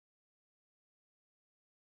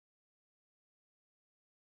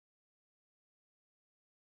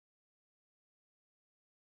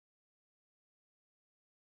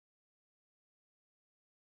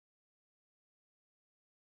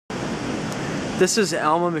This is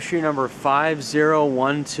Alma machine number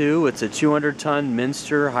 5012. It's a 200-ton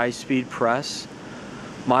Minster high-speed press.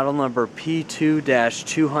 Model number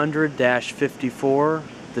P2-200-54.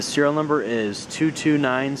 The serial number is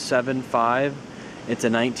 22975. It's a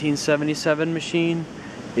 1977 machine.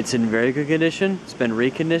 It's in very good condition. It's been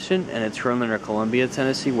reconditioned and it's currently in our Columbia,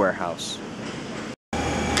 Tennessee warehouse.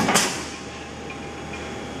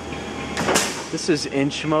 This is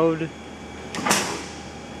inch mode.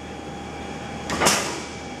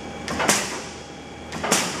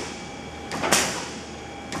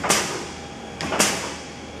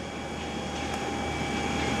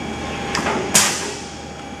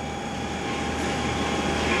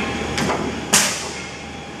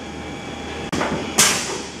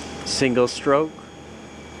 Single stroke.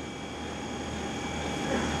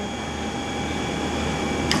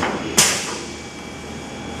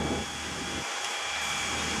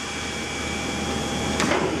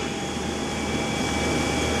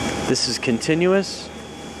 This is continuous.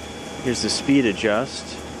 Here's the speed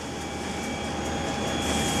adjust.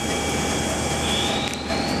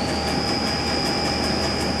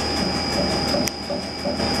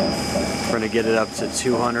 We're going to get it up to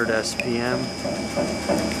 200 SPM.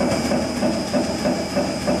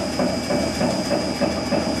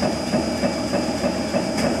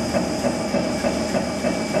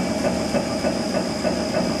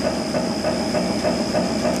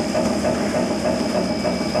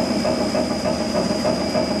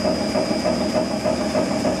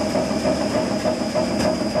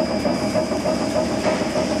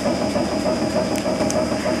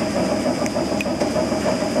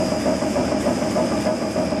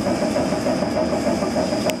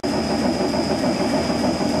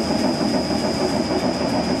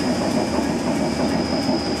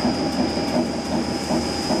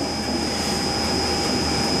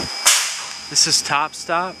 This is top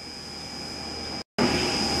stop.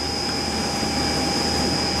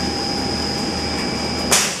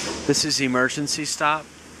 This is emergency stop.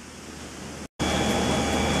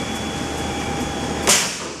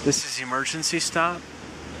 This is emergency stop.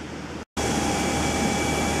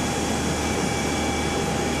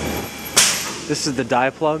 This is the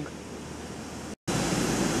die plug.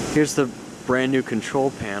 Here's the brand new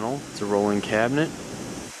control panel. It's a rolling cabinet.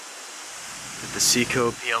 The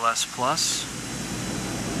Seco PLS Plus.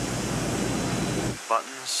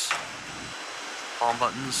 Buttons. Palm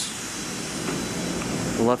buttons.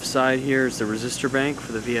 The left side here is the resistor bank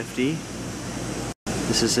for the VFD.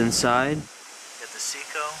 This is inside. Get the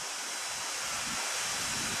Seco.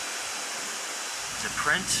 It's a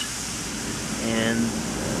print. And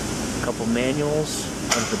a couple manuals.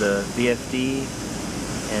 One for the VFD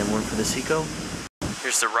and one for the Seco.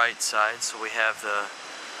 Here's the right side. So we have the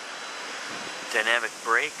dynamic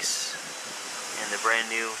brakes and the brand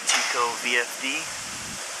new Seco VFD.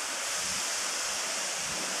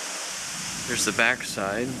 There's the back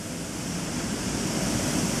side.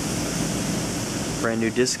 Brand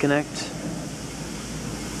new disconnect.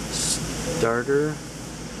 Starter. I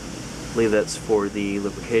believe that's for the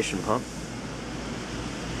lubrication pump.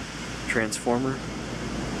 Transformer.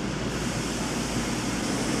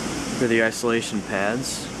 Here are the isolation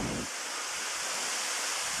pads.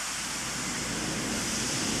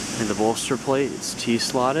 And the bolster plate, it's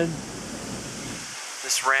T-slotted.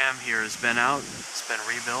 This ram here has been out, it's been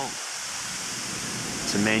rebuilt.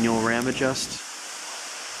 It's a manual ram adjust.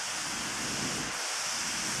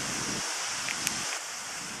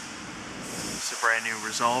 It's a brand new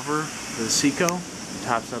resolver for the Seco,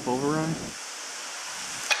 tops up overrun.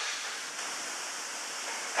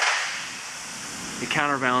 The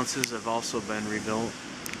counterbalances have also been rebuilt.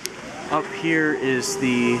 Up here is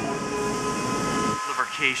the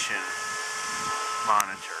lubrication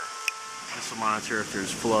monitor. This will monitor if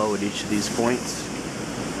there's flow at each of these points.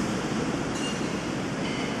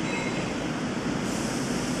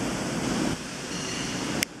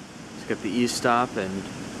 It's got the E-stop and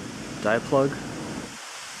die plug.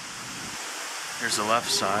 Here's the left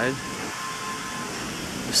side.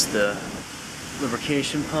 This is the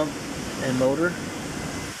lubrication pump and motor.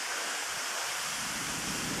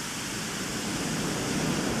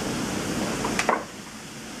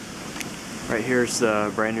 Right here's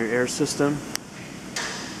the brand new air system,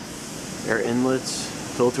 air inlets,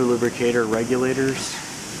 filter lubricator regulators.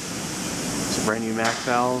 It's a brand new MAC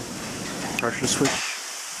valve, pressure switch,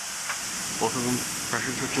 both of them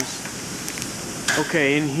pressure switches.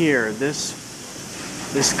 Okay, in here, this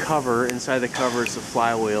cover, inside the cover is the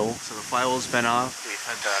flywheel. So the flywheel's been off. We've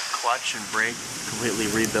had the clutch and brake completely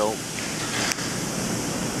rebuilt.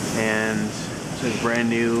 And so there's a brand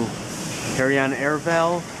new carry-on air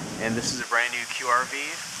valve. And this is a brand new QRV.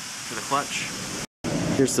 for the clutch.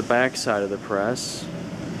 Here's the back side of the press.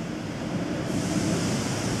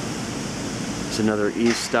 There's another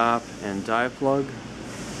e-stop and dive plug.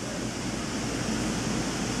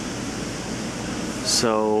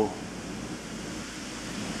 So,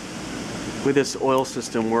 the way this oil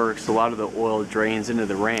system works, a lot of the oil drains into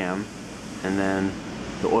the ram, and then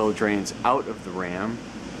the oil drains out of the ram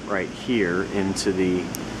right here into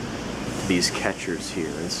these catchers here.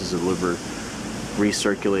 This is a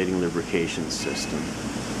recirculating lubrication system.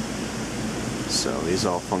 So these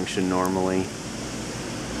all function normally.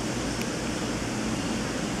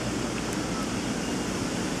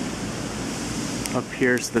 Up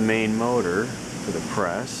here's the main motor for the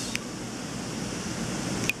press.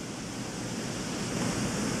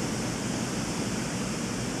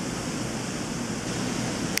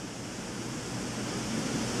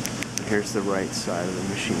 Here's the right side of the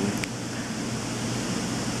machine.